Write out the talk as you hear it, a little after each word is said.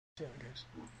See how it goes.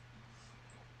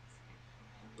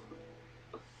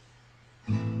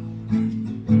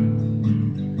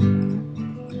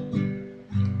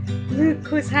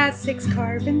 Glucose has 6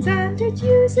 carbons and it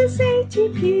uses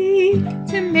ATP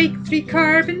to make 3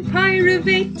 carbon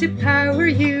pyruvate to power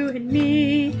you and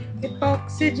me. If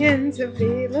oxygen's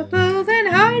available, then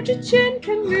hydrogen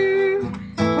can move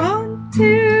on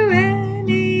to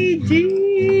NAD.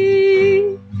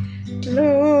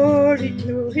 Glory,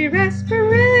 glory,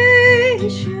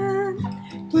 respiration.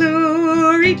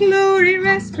 Glory, glory,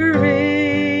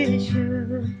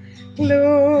 respiration.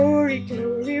 Glory,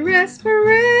 glory,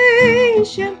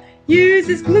 respiration.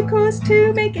 Uses glucose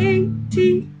to make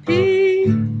ATP.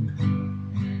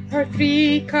 Our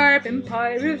 3 carbon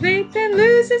pyruvate then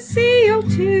loses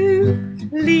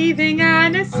CO2, leaving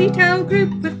an acetyl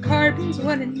group with carbons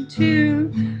 1 and 2.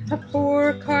 A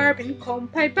 4 carbon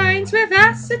compound binds with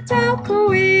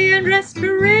acetyl-CoA and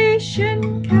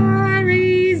respiration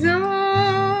carries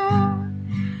on.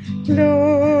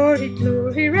 Glory,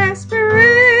 glory,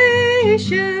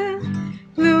 respiration.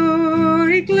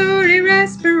 Glory, glory,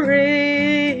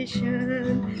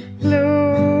 respiration.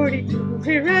 Glory,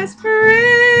 glory,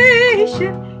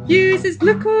 respiration. Uses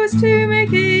glucose to make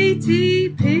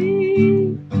ATP.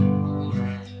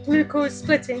 Glucose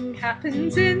splitting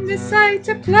happens in the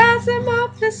cytoplasm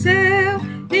of the cell.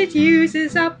 It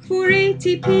uses up 4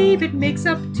 ATP but makes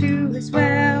up 2 as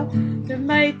well. The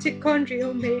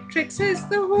mitochondrial matrix is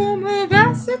the home of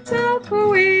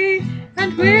acetyl-CoA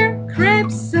and where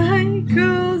Krebs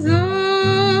cycles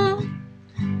on.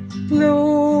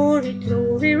 Glory,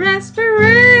 glory,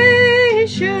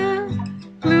 respiration.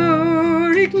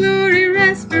 Glory, glory,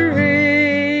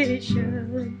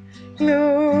 respiration.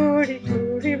 Glory,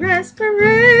 glory,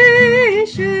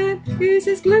 respiration.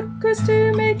 Uses glucose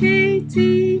to make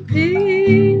ATP.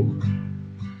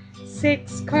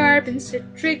 6 carbon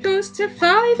citrate goes to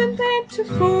 5 and then to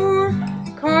 4.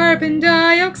 Carbon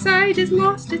dioxide is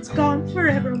lost, it's gone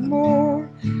forevermore.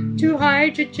 2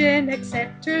 hydrogen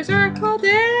acceptors are called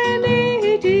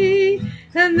NAD,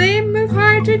 and they move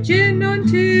hydrogen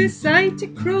onto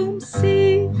cytochrome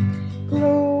C.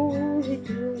 Glory,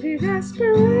 glory,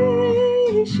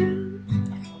 respiration.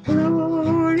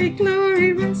 Glory,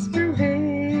 glory,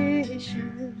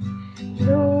 respiration.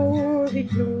 Glory,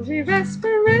 glory,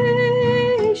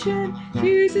 respiration.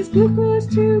 Uses glucose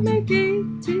to make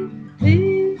ATP.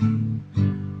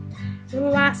 The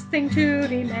last thing to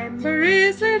remember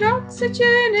is that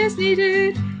oxygen is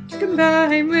needed to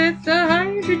combine with the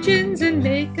hydrogens and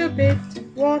make a bit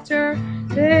of water.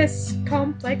 This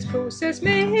complex process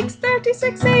makes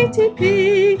 36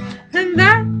 ATP, and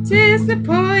that is the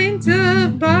point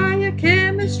of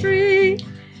biochemistry.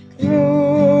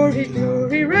 Glory,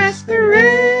 glory,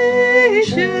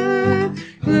 respiration.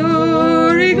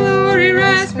 Glory, glory,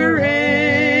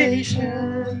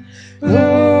 respiration.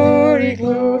 Glory,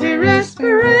 glory,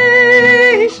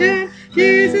 respiration.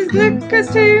 Uses glucose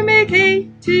to